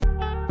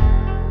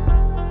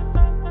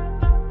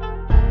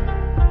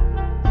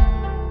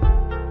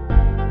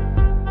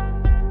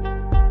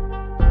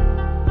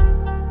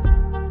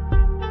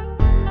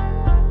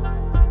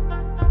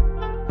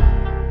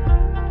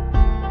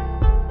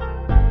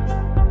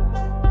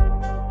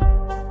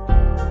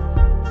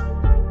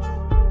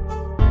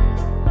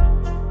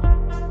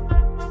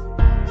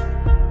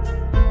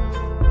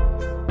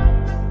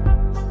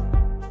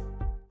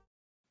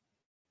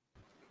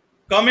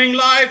Coming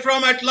live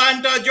from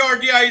Atlanta,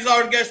 Georgia is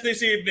our guest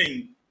this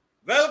evening.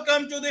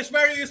 Welcome to this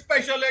very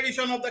special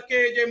edition of the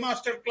KJ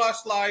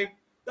Masterclass Live,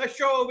 the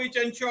show which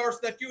ensures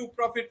that you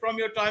profit from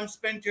your time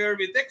spent here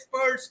with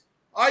experts,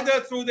 either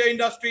through the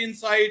industry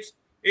insights,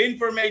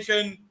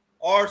 information,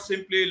 or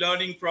simply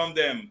learning from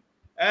them.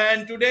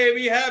 And today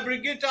we have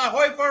Brigitta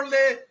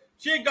Heuferle.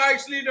 She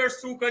guides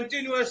leaders through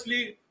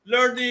continuously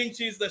learning.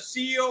 She is the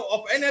CEO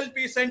of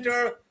NLP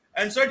Center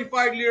and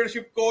certified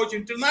leadership coach,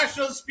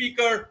 international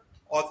speaker,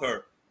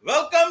 author.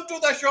 Welcome to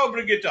the show,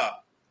 Brigitta.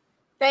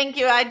 Thank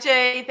you,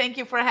 Ajay. Thank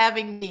you for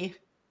having me.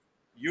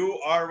 You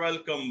are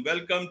welcome.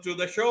 Welcome to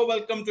the show.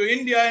 Welcome to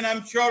India. And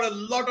I'm sure a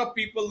lot of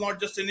people, not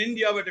just in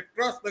India, but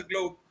across the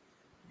globe,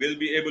 will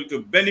be able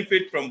to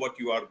benefit from what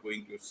you are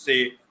going to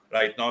say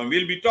right now. And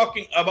we'll be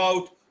talking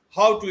about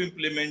how to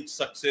implement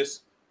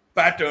success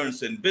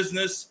patterns in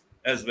business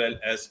as well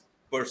as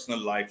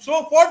personal life.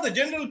 So, for the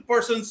general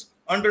person's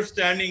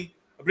understanding,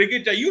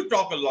 Brigitta, you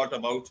talk a lot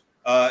about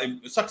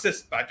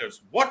success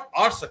patterns. What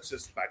are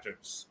success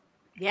patterns?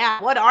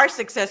 Yeah, what are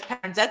success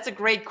patterns? That's a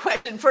great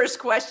question. First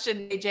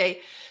question, AJ.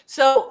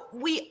 So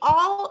we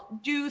all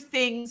do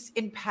things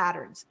in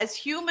patterns. As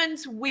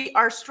humans, we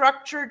are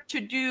structured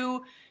to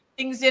do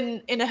things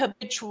in a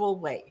habitual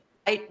way.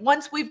 Right?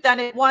 Once we've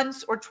done it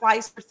once or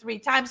twice or three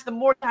times, the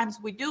more times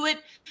we do it,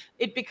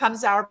 it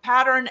becomes our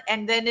pattern,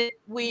 and then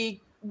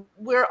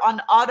we're on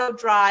auto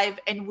drive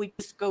and we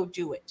just go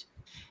do it.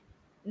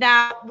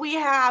 Now, we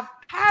have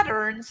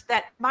patterns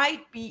that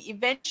might be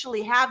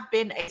eventually have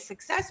been a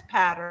success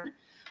pattern,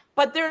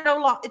 but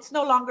it's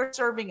no longer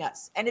serving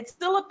us. And it's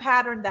still a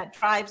pattern that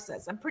drives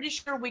us. I'm pretty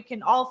sure we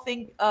can all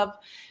think of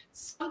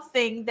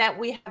something that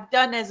we have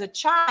done as a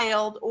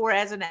child or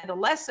as an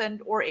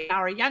adolescent or in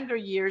our younger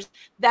years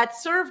that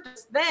served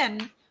us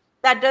then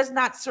that does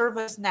not serve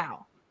us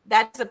now.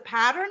 That's a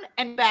pattern.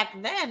 And back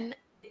then,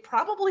 it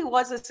probably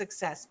was a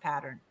success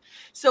pattern.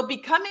 So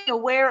becoming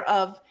aware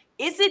of,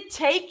 is it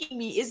taking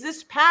me? Is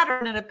this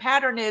pattern? And a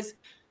pattern is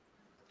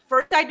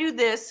first I do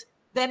this,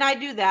 then I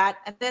do that,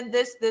 and then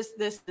this,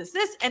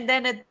 and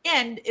then at the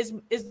end is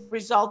the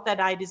result that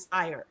I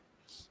desire.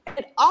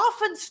 It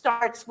often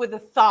starts with a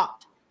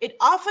thought. It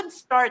often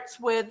starts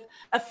with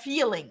a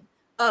feeling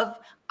of,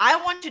 I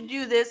want to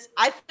do this.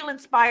 I feel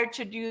inspired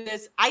to do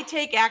this. I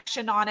take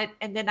action on it,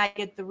 and then I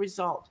get the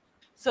result.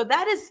 So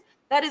that is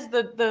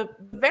the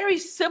very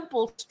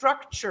simple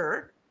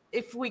structure,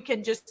 if we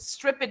can just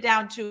strip it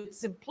down to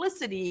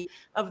simplicity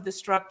of the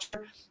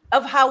structure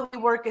of how we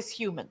work as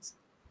humans.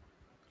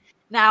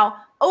 Now,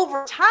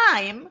 over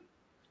time,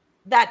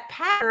 that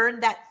pattern,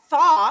 that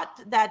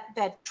thought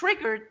that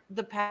triggered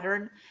the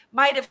pattern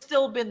might have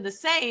still been the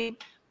same,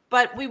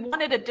 but we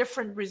wanted a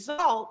different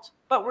result,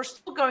 but we're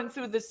still going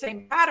through the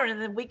same pattern.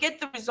 And then we get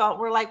the result.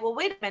 We're like, well,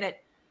 wait a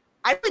minute.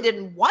 I really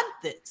didn't want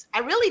this. I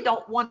really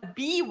don't want to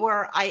be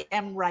where I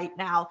am right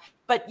now.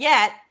 But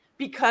yet,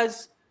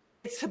 because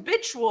it's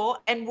habitual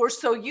and we're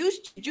so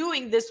used to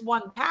doing this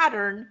one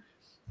pattern,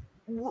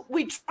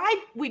 we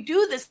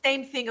do the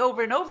same thing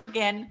over and over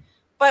again,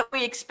 but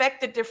we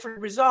expect a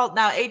different result.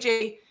 Now,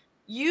 AJ,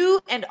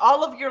 you and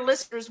all of your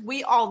listeners,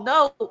 we all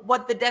know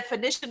what the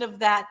definition of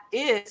that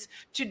is,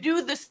 to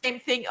do the same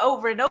thing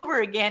over and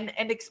over again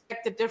and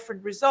expect a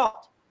different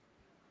result.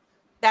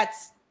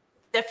 That's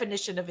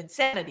definition of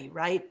insanity,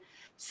 right?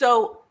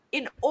 So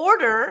in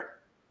order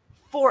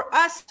for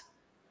us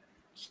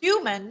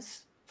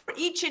humans, for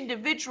each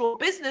individual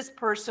business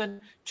person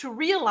to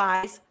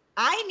realize,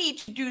 I need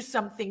to do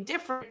something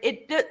different.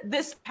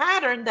 This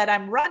pattern that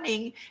I'm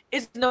running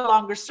is no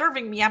longer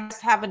serving me. I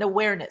must have an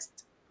awareness.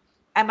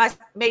 I must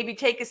maybe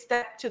take a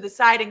step to the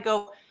side and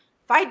go,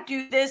 if I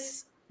do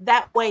this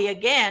that way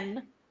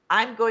again,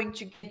 I'm going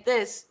to get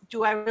this.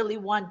 Do I really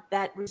want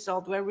that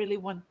result? Do I really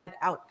want that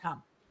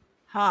outcome?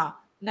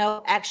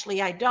 No,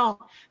 actually I don't.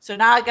 So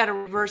now I got to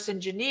reverse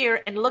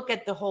engineer and look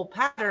at the whole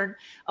pattern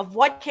of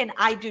what can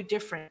I do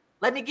different.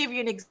 Let me give you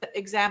an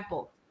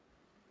example.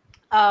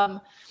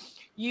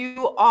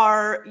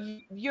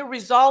 Your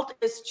result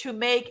is to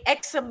make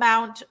X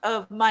amount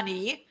of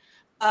money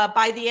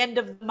by the end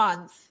of the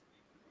month.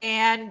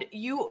 And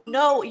you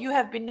know, you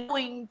have been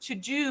knowing to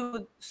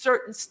do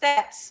certain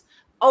steps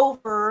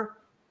over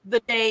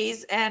the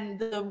days and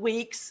the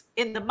weeks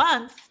in the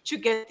month to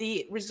get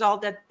the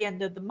result at the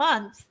end of the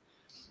month.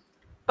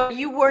 But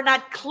you were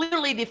not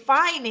clearly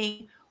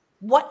defining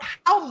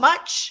how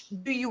much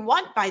do you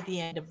want by the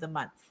end of the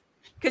month?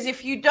 Because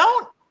if you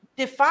don't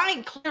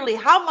define clearly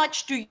how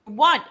much do you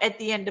want at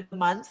the end of the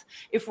month,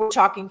 if we're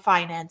talking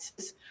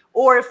finances,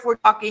 or if we're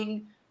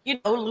talking,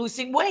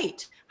 losing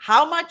weight,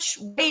 how much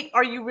weight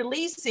are you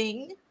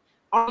releasing?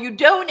 Are you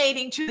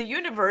donating to the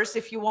universe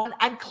if you want?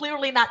 I'm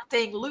clearly not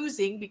saying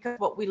losing, because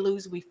what we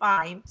lose, we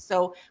find.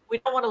 So we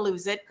don't want to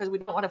lose it because we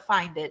don't want to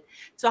find it.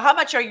 So how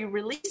much are you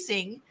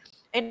releasing?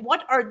 And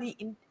what are the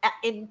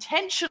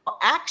intentional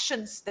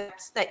action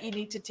steps that you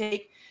need to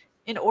take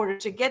in order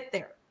to get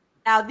there?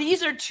 Now,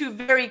 these are two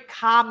very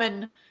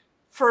common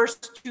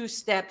first two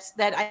steps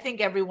that I think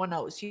everyone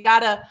knows. You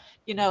got to,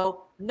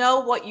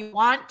 know what you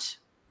want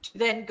to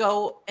then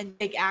go and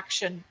take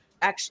action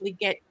actually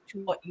get to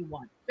what you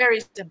want.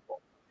 Very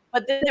simple.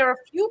 But then there are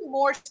a few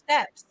more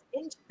steps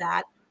into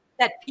that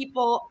that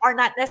people are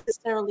not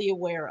necessarily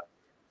aware of.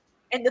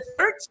 And the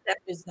third step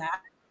is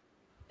that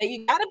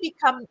you got to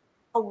become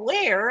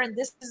aware, and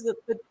this is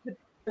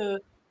the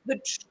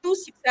true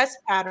success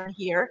pattern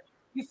here.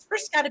 You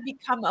first got to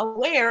become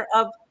aware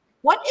of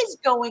what is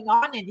going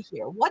on in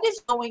here. What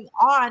is going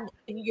on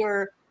in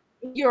your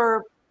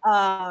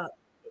uh,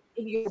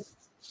 in your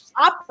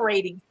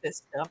operating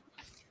system?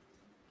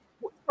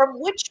 From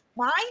which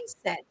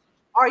mindset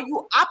are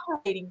you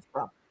operating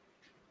from?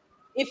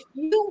 If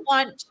you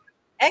want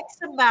X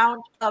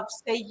amount of,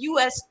 say,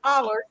 US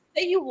dollars,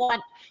 say you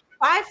want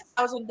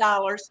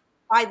 $5,000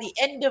 by the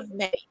end of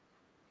May,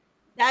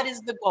 that is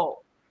the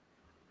goal.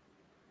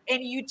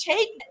 And you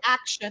take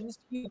actions,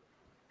 you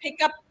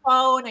pick up the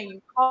phone and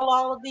you call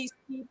all of these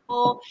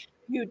people,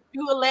 you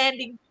do a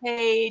landing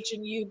page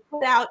and you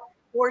put out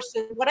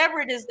courses,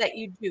 whatever it is that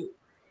you do,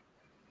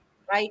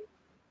 right?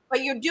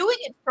 But you're doing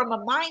it from a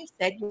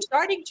mindset. You're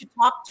starting to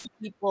talk to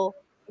people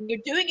and you're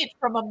doing it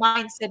from a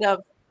mindset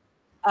of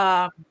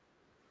um,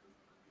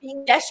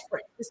 being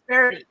desperate,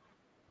 disparity.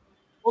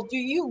 Well, do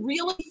you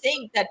really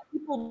think that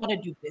people want to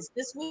do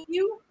business with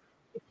you?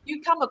 If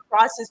you come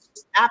across as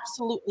just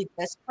absolutely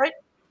desperate,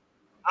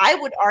 I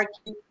would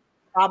argue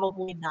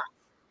probably not.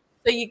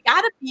 So you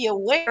got to be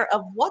aware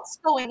of what's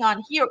going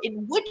on here.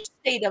 In which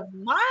state of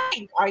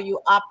mind are you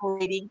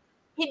operating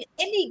in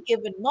any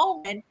given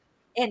moment?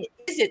 And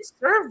is it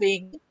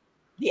serving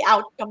the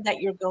outcome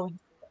that you're going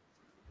for?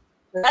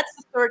 So that's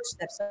the third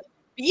step. So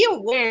be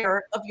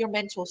aware of your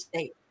mental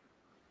state.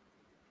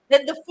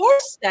 Then the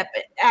fourth step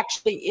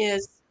actually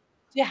is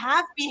to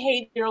have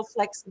behavioral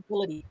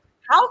flexibility.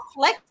 How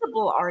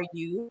flexible are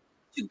you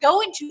to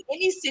go into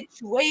any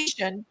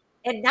situation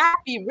and not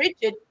be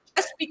rigid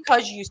just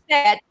because you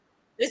said,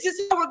 this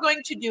is how we're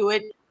going to do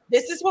it,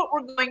 this is what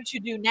we're going to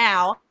do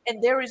now,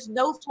 and there is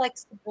no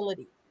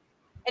flexibility.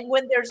 And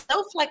when there's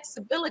no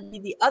flexibility,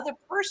 the other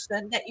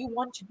person that you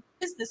want to do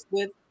business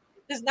with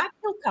does not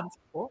feel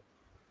comfortable,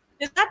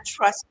 does not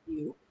trust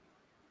you,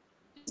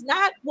 does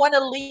not want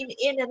to lean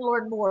in and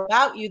learn more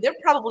about you. They're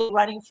probably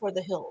running for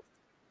the hills.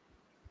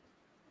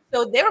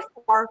 So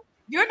therefore,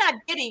 you're not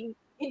getting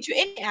into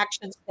any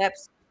action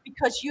steps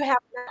because you have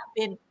not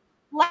been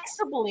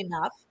flexible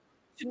enough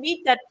to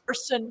meet that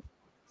person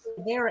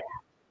where they're at.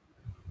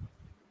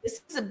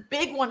 This is a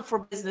big one for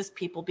business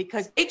people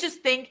because they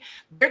just think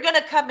they're going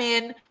to come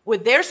in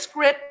with their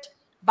script,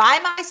 buy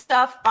my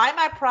stuff, buy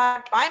my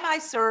product, buy my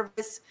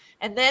service,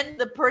 and then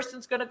the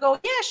person's going to go,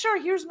 yeah,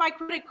 sure, here's my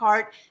credit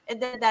card,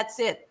 and then that's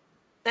it.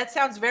 That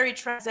sounds very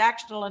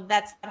transactional, and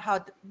that's not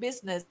how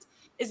business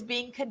is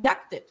being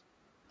conducted,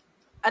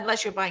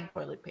 unless you're buying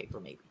toilet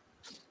paper, maybe.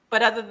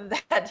 But other than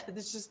that,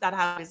 it's just not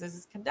how business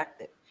is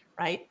conducted,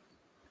 right?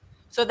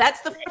 So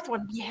that's the fourth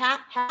one. We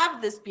have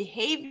this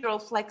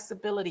behavioral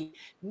flexibility.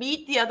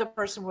 Meet the other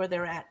person where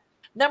they're at.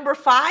 Number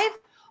 5,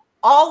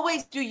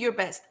 always do your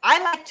best.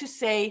 I like to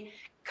say,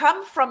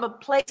 come from a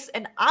place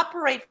and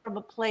operate from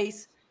a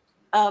place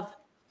of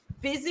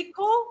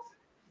physical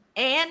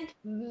and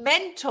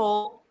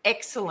mental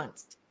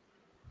excellence.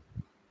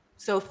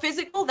 So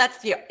physical,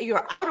 that's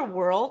your outer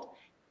world,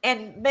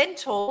 and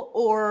mental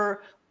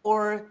or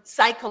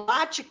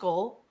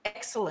psychological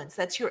excellence,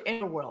 that's your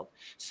inner world.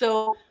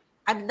 So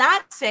I'm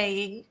not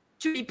saying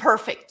to be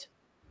perfect,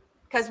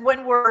 because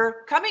when we're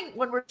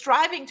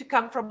striving to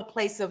come from a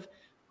place of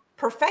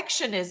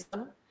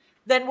perfectionism,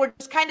 then we're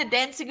just kind of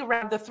dancing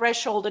around the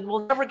threshold and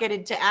we'll never get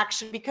into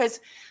action because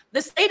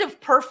the state of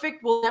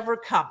perfect will never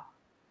come.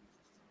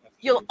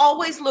 You'll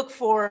always look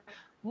for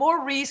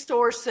more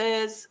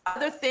resources,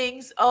 other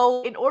things.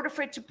 Oh, in order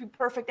for it to be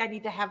perfect, I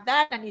need to have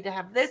that, I need to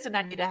have this, and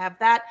I need to have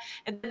that.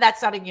 And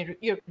that's not in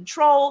your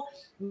control.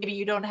 Maybe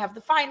you don't have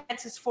the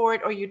finances for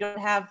it, or you don't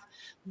have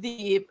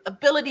the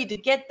ability to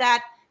get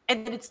that.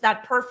 And then it's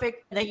not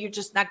perfect, and then you're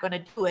just not going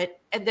to do it.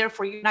 And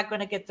therefore, you're not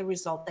going to get the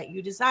result that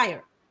you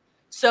desire.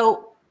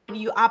 So when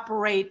you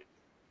operate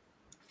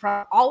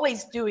from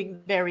always doing the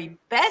very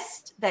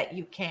best that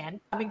you can,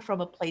 coming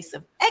from a place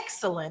of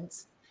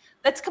excellence,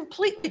 that's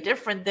completely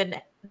different than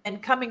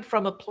coming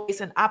from a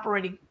place and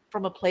operating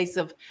from a place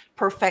of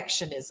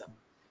perfectionism.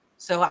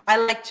 So I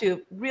like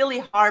to really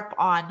harp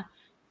on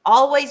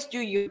always do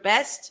your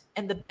best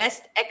and the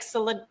best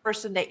excellent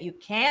person that you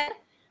can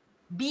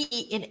be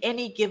in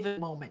any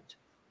given moment.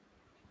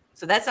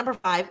 So that's number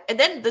 5. And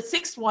then the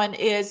 6th one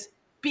is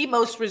be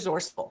most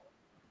resourceful.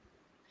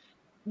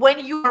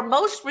 When you are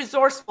most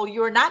resourceful,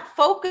 you're not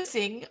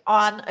focusing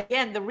on,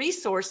 again, the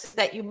resources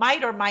that you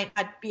might or might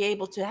not be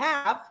able to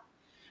have.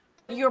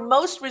 You're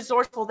most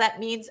resourceful. That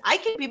means I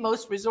can be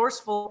most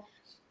resourceful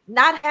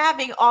not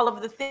having all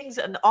of the things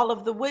and all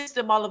of the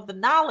wisdom, all of the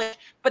knowledge,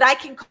 but I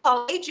can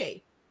call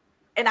AJ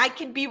and I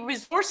can be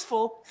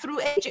resourceful through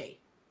AJ,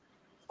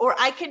 or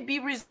I can be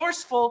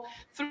resourceful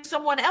through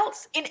someone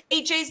else in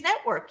AJ's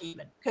network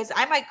even, because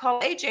I might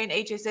call AJ and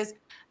AJ says,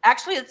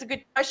 actually, that's a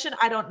good question.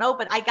 I don't know,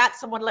 but I got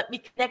someone, let me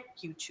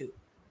connect you to.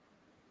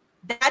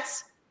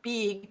 That's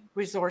being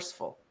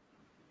resourceful.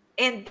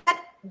 And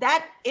that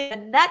that in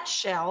a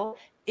nutshell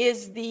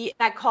is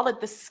I call it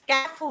the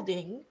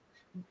scaffolding,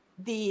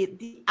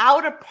 the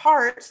outer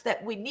parts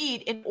that we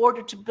need in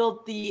order to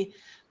build the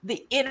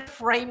inner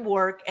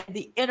framework and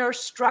the inner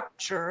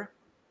structure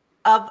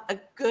of a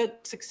good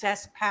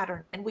success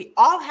pattern. And we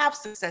all have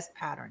success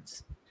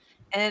patterns.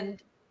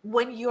 And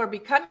when you are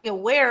becoming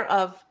aware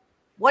of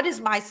what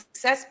is my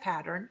success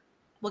pattern,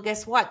 well,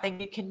 guess what? Then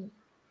you can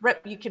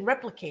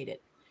replicate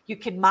it. You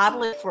can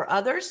model it for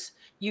others.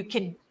 You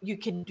can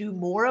do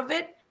more of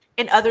it,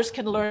 and others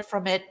can learn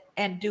from it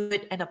and do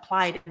it and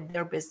apply it in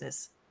their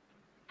business.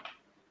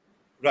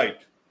 Right,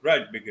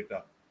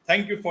 Brigita.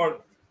 Thank you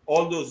for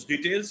all those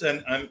details,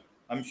 and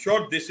I'm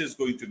sure this is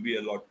going to be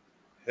a lot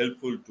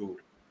helpful to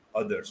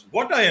others.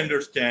 What I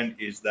understand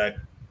is that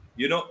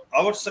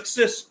our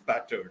success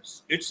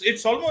patterns.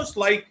 It's almost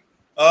like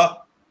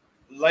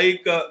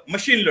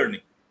machine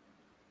learning.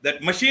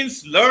 That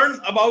machines learn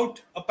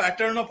about a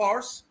pattern of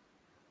ours,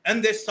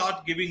 and they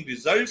start giving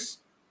results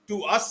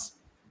to us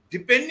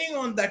depending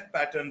on that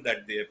pattern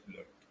that they have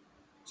learned.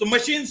 So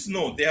machines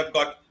know they have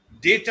got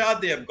data,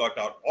 they have got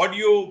our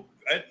audio,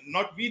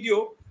 not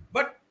video,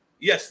 but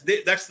yes,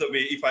 that's the way.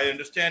 If I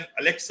understand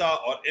Alexa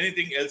or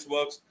anything else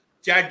works,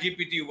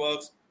 ChatGPT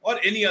works, or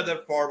any other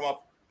form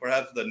of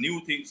perhaps the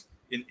new things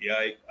in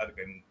AI are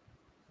coming.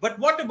 But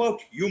what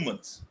about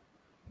humans?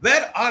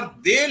 Where are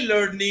they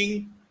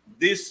learning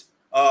this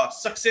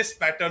success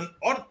pattern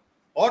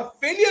or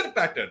failure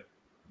pattern?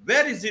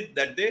 Where is it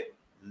that they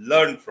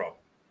learn from?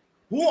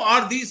 Who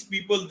are these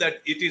people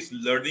that it is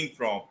learning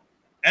from?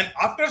 And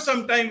after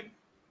some time,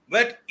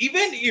 that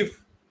even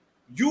if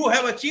you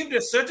have achieved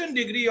a certain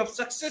degree of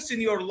success in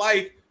your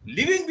life,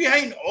 leaving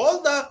behind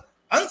all the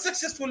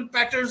unsuccessful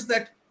patterns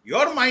that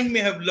your mind may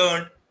have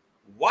learned,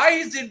 why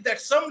is it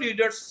that some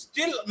leaders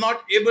still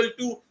not able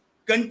to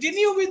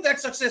continue with that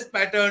success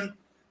pattern,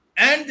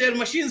 and their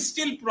machines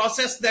still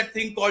process that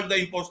thing called the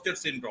imposter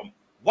syndrome?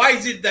 Why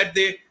is it that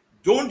they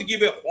don't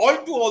give a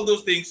halt to all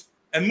those things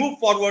and move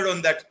forward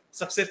on that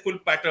successful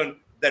pattern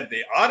that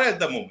they are at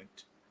the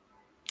moment?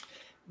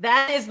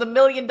 That is the $1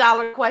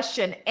 million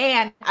question.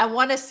 And I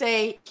want to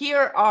say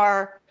here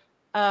are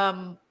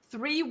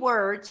 3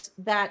 words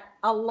that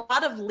a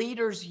lot of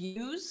leaders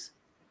use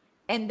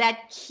and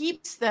that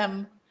keeps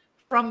them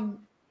from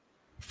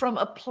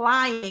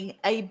applying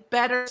a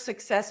better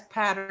success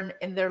pattern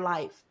in their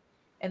life.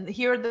 And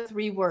here are the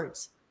 3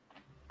 words.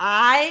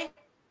 I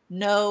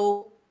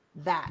know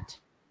that.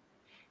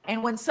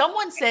 And when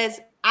someone says,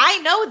 I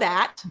know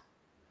that,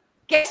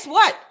 guess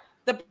what?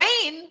 The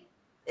brain,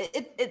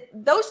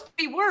 those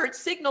 3 words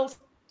signals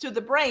to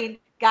the brain,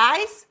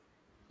 guys,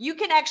 you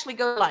can actually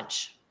go to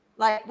lunch.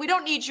 Like, we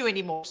don't need you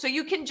anymore. So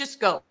you can just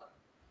go.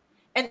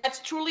 And that's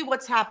truly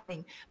what's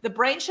happening. The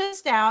brain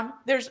shuts down.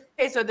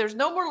 So there's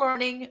no more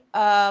learning.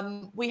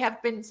 We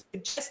have been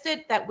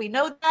suggested that we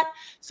know that.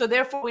 So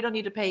therefore, we don't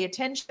need to pay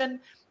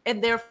attention.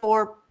 And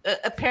therefore,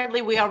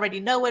 apparently, we already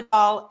know it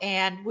all.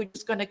 And we're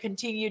just going to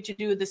continue to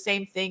do the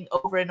same thing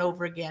over and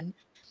over again.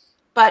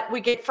 But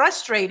we get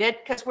frustrated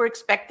because we're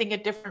expecting a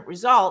different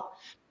result.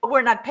 But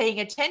we're not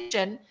paying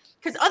attention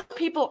because other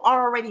people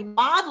are already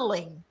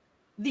modeling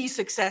these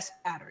success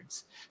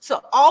patterns.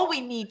 So all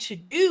we need to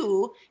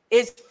do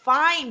is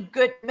find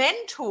good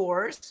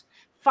mentors,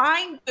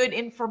 find good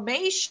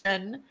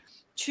information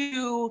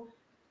to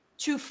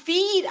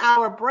feed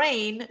our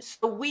brain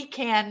so we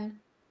can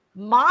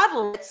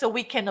model it, so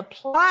we can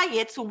apply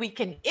it, so we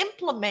can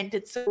implement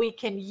it, so we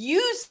can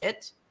use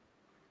it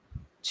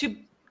to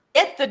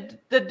get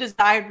the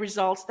desired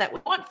results that we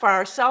want for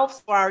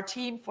ourselves, for our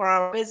team, for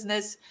our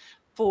business,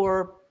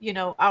 for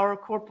our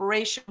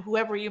corporation,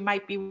 whoever you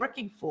might be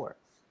working for.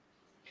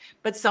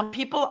 But some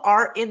people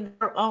are in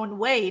their own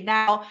way.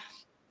 Now,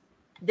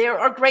 there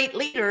are great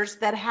leaders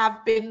that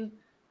have been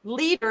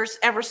leaders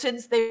ever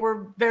since they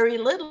were very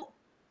little.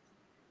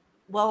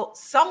 Well,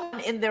 someone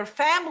in their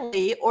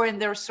family or in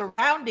their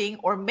surrounding,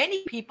 or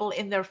many people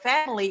in their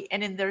family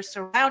and in their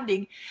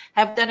surrounding,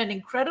 have done an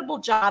incredible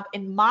job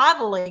in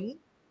modeling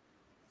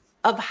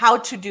of how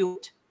to do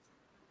it.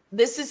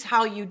 This is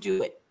how you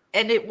do it.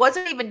 And it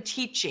wasn't even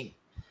teaching.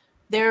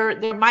 There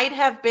might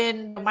have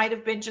been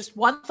just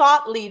one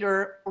thought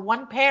leader or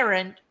one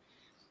parent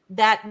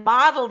that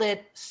modeled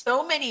it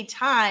so many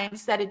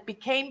times that it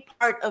became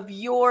part of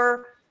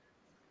your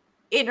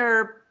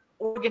inner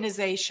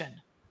organization,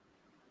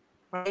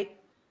 right?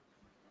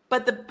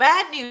 But the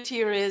bad news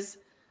here is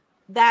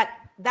that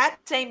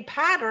same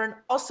pattern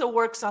also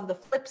works on the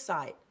flip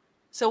side.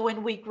 So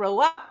when we grow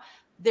up,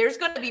 there's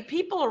going to be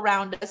people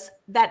around us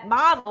that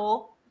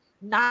model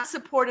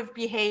non-supportive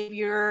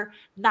behavior,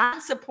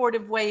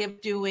 non-supportive way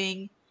of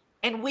doing,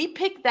 and we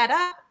pick that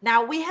up.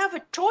 Now we have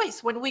a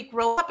choice when we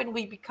grow up and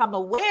we become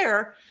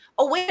aware,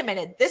 oh, wait a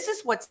minute, this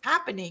is what's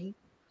happening.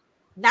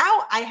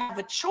 Now I have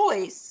a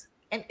choice.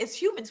 And as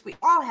humans, we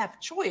all have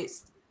a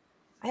choice.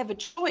 I have a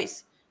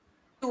choice.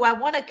 Do I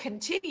want to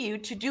continue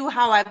to do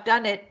how I've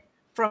done it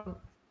from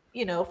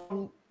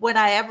when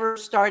I ever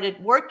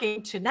started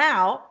working to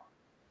now?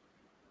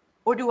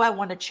 Or do I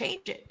want to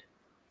change it?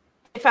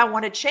 If I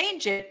want to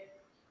change it,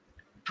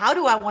 How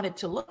do I want it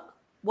to look?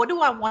 What do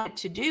I want it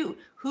to do?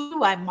 Who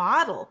do I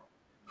model?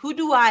 Who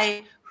do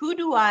I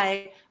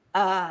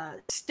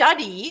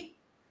study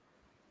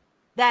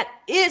that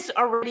is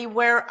already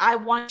where I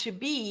want to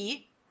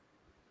be?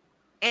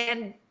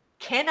 And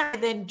can I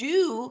then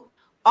do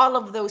all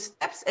of those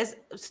steps as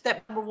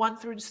step number 1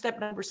 through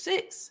step number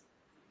 6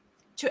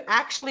 to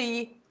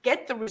actually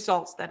get the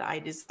results that I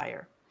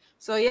desire?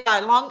 So yeah,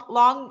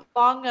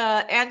 long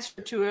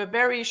answer to a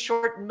very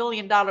short $1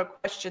 million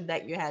question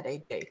that you had,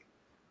 AJ.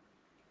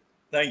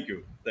 Thank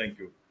you. Thank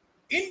you.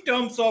 In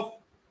terms of,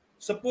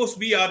 suppose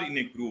we are in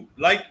a group,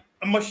 like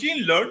a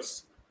machine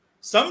learns,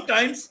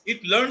 sometimes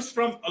it learns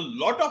from a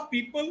lot of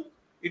people,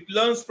 it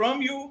learns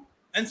from you,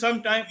 and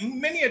sometimes,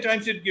 many a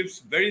times it gives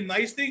very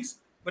nice things,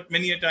 but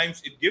many a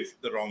times it gives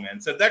the wrong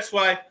answer. That's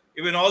why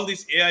even all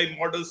these AI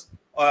models,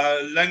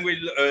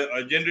 language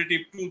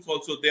generative tools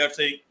also, they are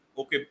saying,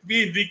 okay,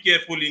 be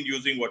careful in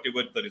using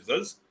whatever the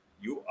results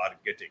you are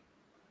getting.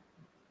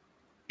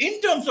 In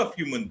terms of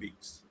human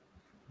beings,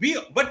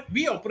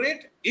 we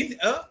operate in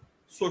a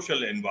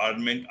social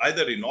environment,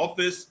 either in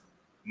office,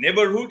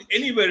 neighborhood,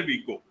 anywhere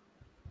we go.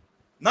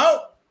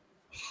 Now,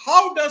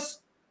 how does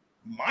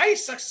my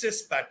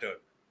success pattern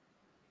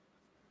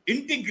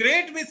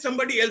integrate with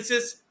somebody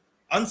else's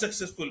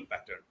unsuccessful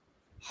pattern?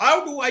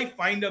 How do I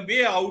find a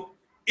way out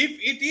if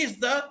it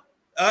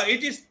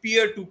is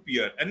peer to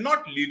peer and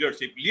not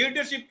leadership?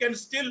 Leadership can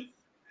still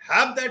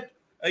have that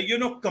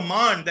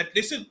command that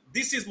this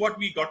is what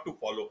we got to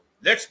follow,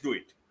 let's do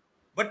it.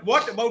 But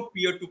what about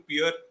peer to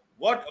peer?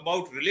 What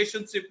about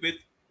relationship with,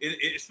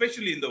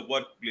 especially in the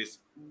workplace?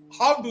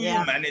 How do you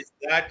Yeah. manage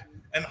that,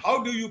 and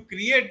how do you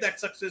create that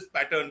success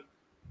pattern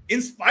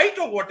in spite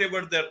of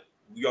whatever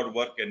your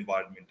work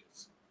environment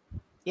is?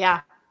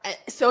 Yeah.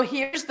 So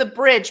here's the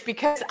bridge,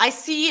 because I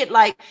see it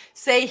like,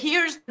 say,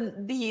 here's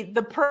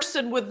the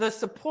person with the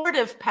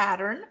supportive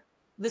pattern,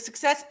 the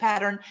success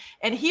pattern,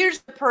 and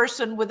here's the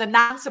person with a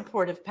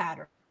non-supportive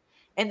pattern,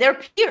 and they're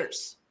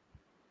peers.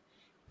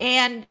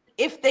 And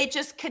if they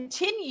just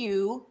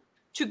continue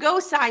to go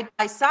side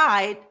by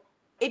side,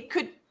 it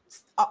could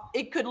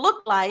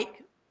look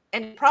like,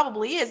 and it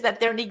probably is, that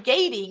they're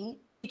negating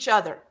each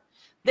other.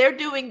 They're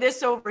doing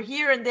this over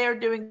here and they're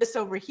doing this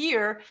over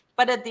here,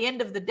 but at the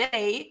end of the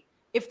day,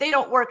 if they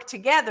don't work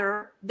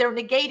together, they're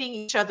negating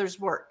each other's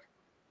work.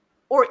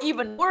 Or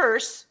even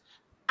worse,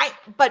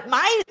 but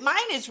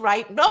mine is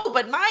right. No,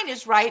 but mine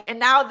is right. And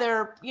now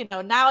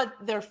now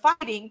they're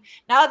fighting.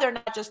 Now they're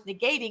not just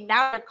negating.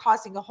 Now they're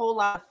causing a whole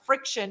lot of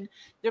friction.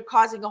 They're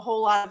causing a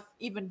whole lot of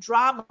even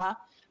drama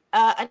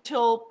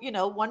until,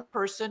 one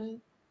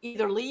person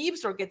either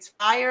leaves or gets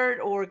fired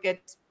or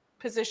gets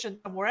positioned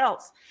somewhere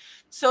else.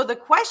 So the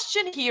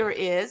question here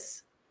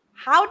is,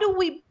 how do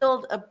we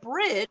build a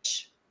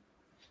bridge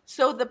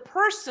so the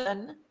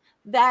person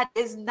that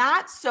is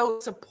not so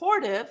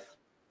supportive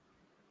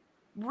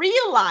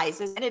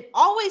realizes, and it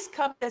always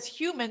comes as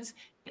humans,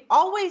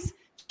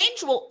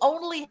 change will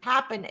only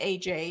happen,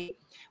 AJ,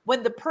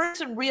 when the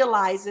person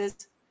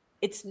realizes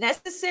it's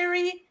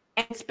necessary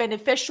and it's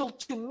beneficial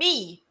to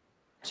me,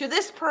 to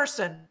this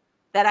person,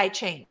 that I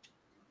change.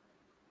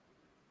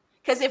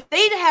 Because if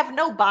they have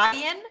no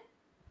buy-in,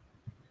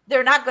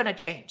 they're not going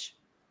to change.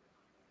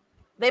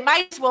 They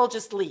might as well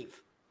just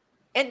leave.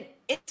 And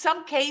in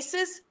some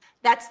cases,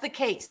 that's the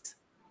case.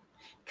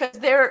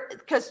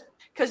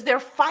 Because they're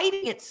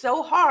fighting it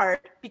so hard,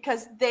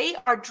 because they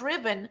are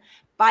driven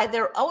by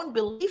their own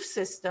belief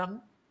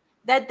system,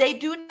 that they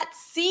do not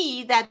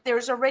see that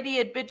there's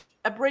already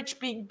a bridge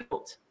being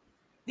built.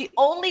 The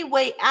only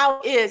way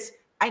out is,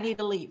 I need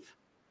to leave.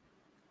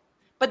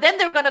 But then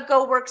they're going to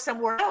go work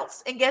somewhere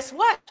else. And guess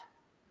what?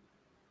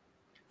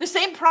 The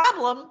same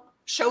problem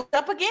shows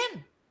up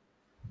again.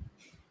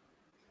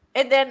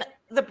 And then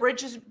the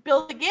bridge is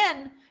built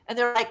again. And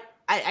they're like,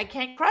 I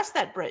can't cross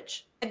that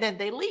bridge. And then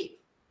they leave.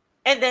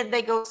 And then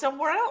they go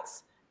somewhere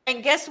else.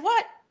 And guess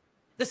what?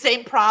 The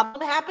same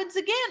problem happens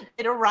again.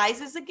 It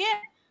arises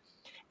again.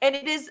 And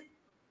it is,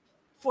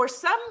 for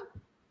some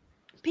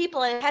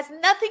people, it has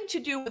nothing to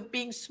do with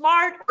being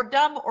smart or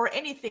dumb or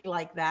anything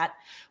like that.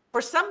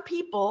 For some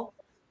people,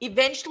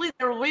 eventually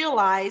they'll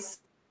realize,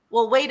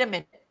 well, wait a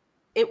minute.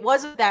 It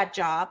wasn't that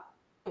job.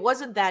 It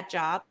wasn't that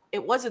job.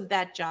 It wasn't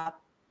that job.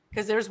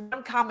 Because there's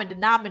one common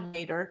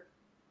denominator,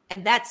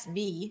 and that's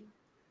me.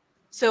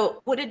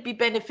 So would it be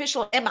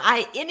beneficial? Am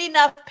I in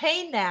enough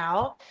pain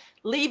now,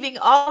 leaving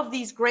all of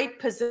these great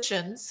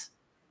positions?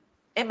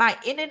 Am I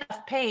in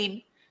enough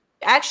pain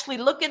to actually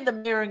look in the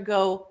mirror and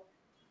go,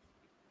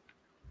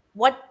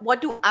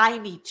 what do I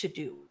need to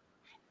do?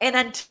 And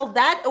until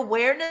that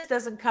awareness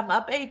doesn't come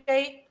up,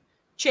 AJ,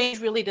 change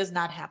really does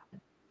not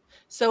happen.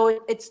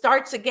 So it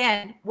starts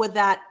again with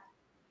that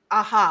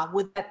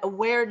with that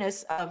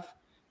awareness of,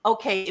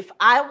 okay, if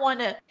I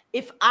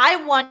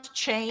want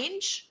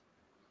change,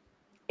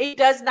 it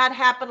does not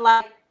happen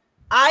like,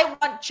 I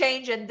want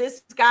change and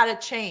this got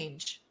to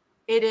change.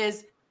 It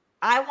is,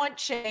 I want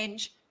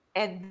change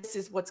and this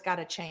is what's got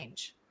to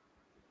change.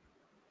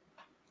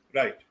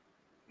 Right,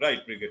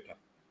 Brigitte.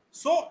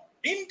 So,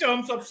 in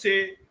terms of,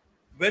 say,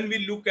 when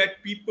we look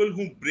at people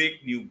who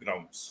break new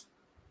grounds,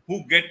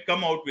 who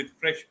come out with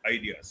fresh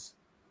ideas.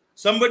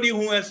 Somebody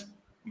who has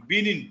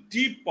been in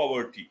deep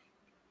poverty,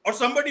 or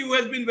somebody who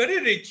has been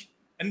very rich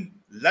and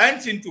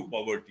lands into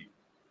poverty.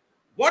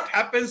 What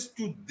happens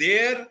to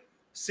their,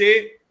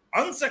 say,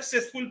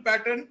 unsuccessful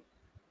pattern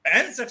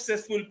and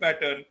successful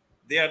pattern?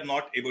 They are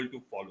not able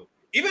to follow.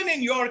 Even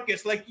in your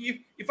case, like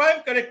if I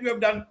am correct, you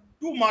have done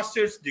 2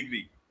 master's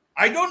degree.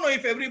 I don't know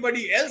if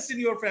everybody else in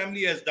your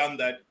family has done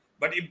that,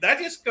 but if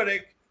that is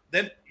correct,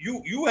 then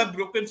you have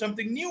broken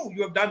something new.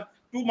 You have done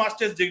 2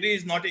 master's degree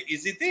is not an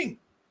easy thing.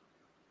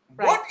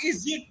 Right. What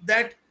is it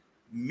that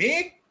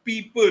make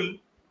people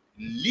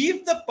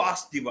leave the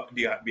past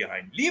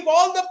behind, leave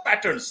all the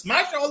patterns,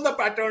 smash all the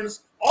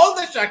patterns, all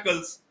the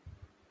shackles,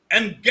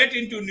 and get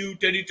into new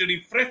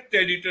territory, fresh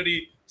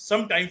territory,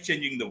 sometimes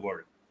changing the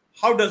world?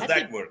 How does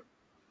that work?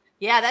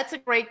 Yeah, that's a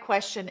great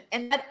question.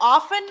 And that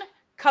often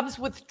comes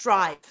with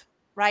drive,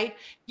 right?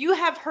 You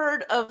have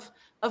heard of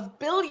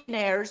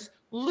billionaires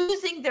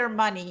losing their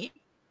money,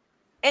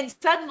 and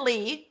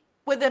suddenly,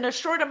 within a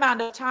short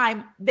amount of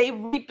time, they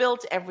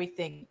rebuilt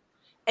everything.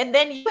 And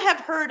then you have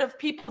heard of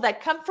people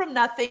that come from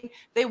nothing,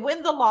 they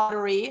win the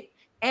lottery,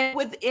 and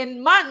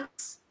within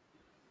months,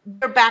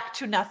 they're back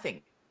to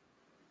nothing.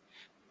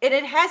 And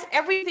it has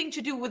everything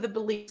to do with the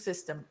belief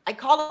system. I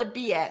call it a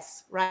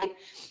BS, right?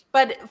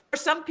 But for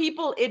some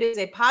people, it is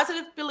a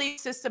positive belief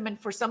system,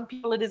 and for some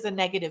people, it is a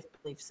negative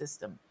belief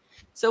system.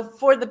 So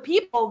for the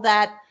people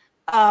that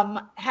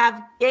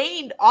have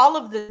gained all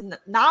of the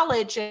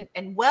knowledge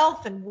and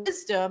wealth and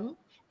wisdom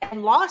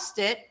and lost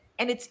it,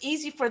 and it's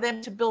easy for them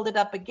to build it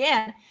up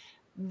again,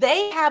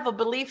 they have a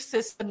belief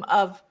system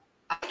of,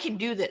 I can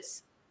do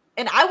this.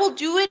 And I will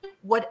do it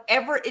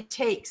whatever it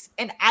takes.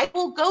 And I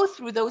will go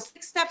through those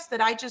 6 steps that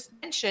I just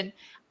mentioned.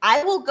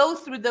 I will go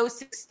through those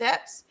 6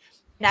 steps.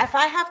 And if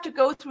I have to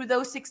go through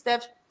those 6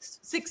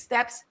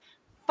 steps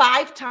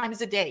 5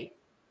 times a day,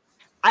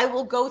 I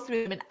will go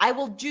through them and I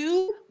will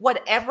do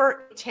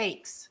whatever it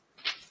takes.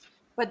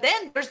 But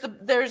then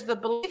there's the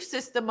belief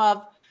system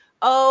of,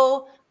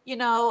 oh, you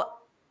know,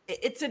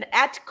 it's an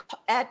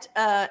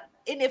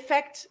in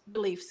effect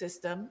belief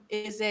system.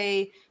 It is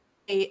a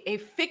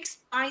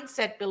fixed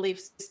mindset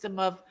belief system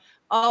of,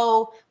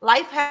 oh,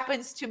 life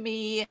happens to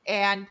me,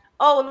 and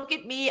oh, look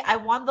at me, I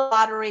won the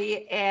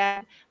lottery,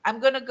 and I'm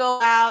going to go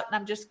out and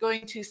I'm just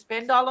going to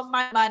spend all of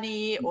my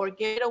money or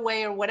give it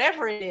away or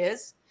whatever it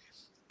is.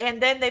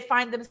 And then they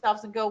find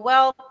themselves and go,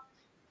 well,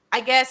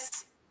 I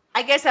guess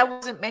I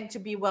wasn't meant to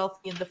be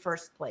wealthy in the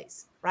first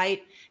place,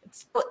 right?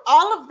 So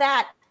all of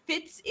that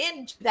fits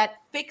into that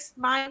fixed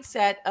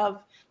mindset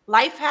of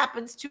life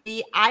happens to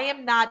me. I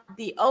am not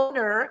the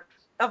owner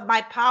of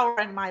my power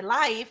and my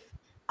life.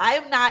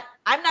 I'm not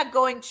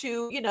going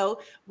to, you know,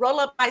 roll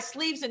up my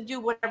sleeves and do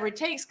whatever it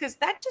takes, because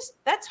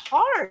that's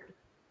hard.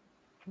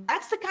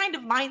 That's the kind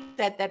of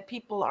mindset that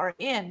people are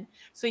in.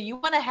 So you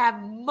want to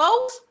have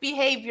most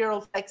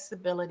behavioral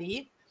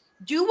flexibility,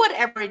 do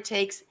whatever it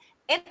takes,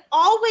 and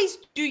always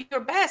do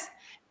your best.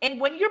 And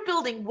when you're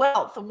building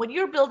wealth, and when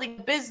you're building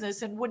a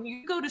business, and when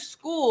you go to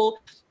school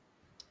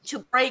to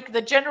break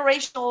the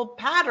generational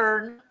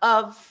pattern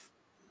of,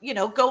 you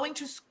know, going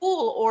to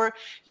school, or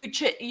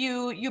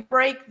you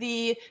break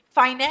the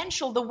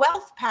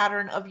wealth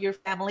pattern of your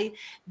family,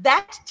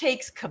 that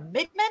takes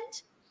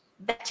commitment,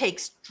 that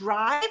takes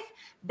drive,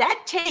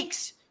 that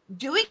takes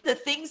doing the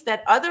things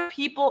that other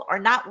people are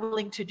not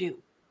willing to do.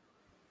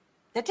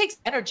 That takes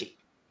energy.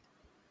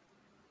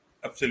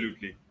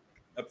 Absolutely.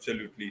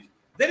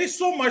 There is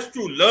so much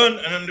to learn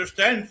and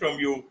understand from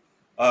you,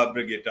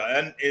 Brigitte,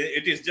 and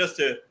it is just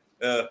a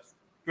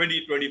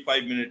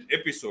 20-25 minute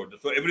episode,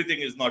 so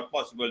everything is not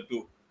possible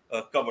to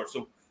cover.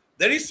 So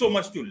there is so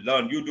much to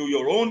learn. You do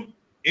your own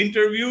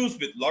interviews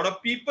with a lot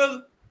of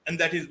people, and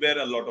that is where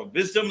a lot of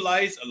wisdom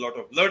lies, a lot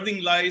of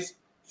learning lies.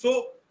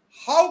 So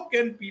how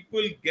can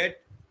people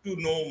get to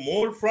know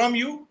more from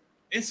you?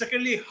 And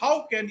secondly,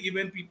 how can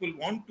even people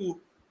want to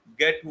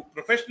get to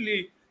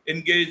professionally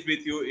engage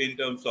with you in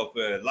terms of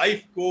a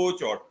life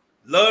coach or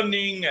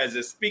learning as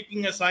a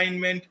speaking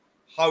assignment?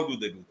 How do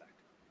they do that?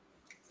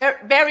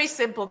 Very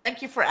simple.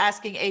 Thank you for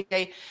asking,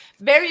 AJ.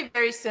 Very,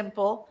 very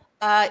simple.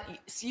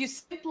 You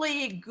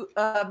simply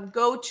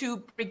go to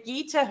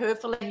Brigitte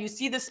Höferle, and you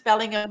see the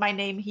spelling of my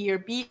name here,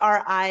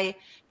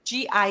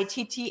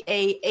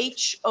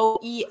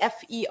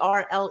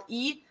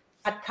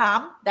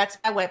 BRIGITTAHOEFERLE.com. That's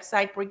my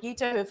website,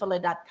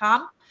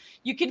 BrigitteHöferle.com.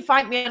 You can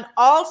find me on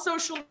all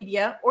social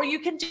media, or you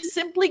can just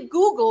simply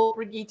Google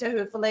Brigitte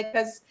Höferle,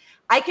 because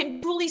I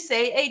can truly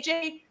say,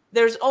 AJ,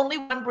 there's only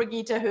one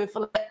Brigitte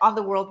Höferle on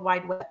the World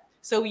Wide Web.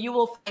 So you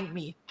will find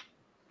me.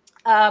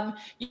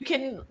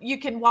 You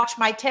can watch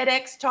my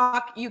TEDx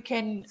talk. You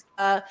can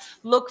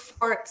look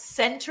for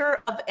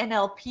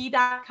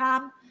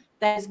centerofnlp.com.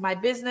 That is my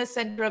business,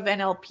 Center of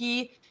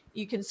NLP.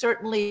 You can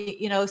certainly,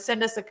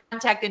 send us a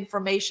contact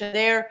information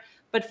there.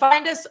 But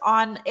find us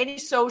on any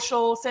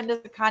social, send us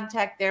a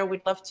contact there.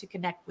 We'd love to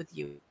connect with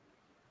you.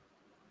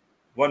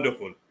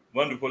 Wonderful.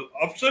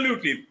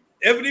 Absolutely.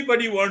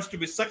 Everybody wants to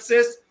be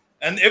success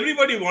And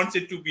everybody wants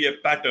it to be a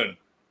pattern,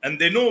 and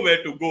they know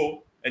where to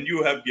go, and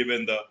you have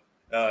given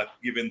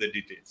the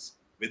details.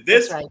 With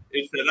this, That's right.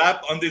 it's a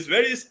wrap on this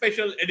very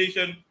special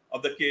edition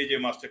of the KJ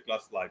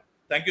Masterclass Live.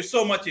 Thank you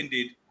so much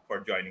indeed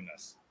for joining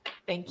us.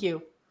 Thank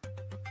you.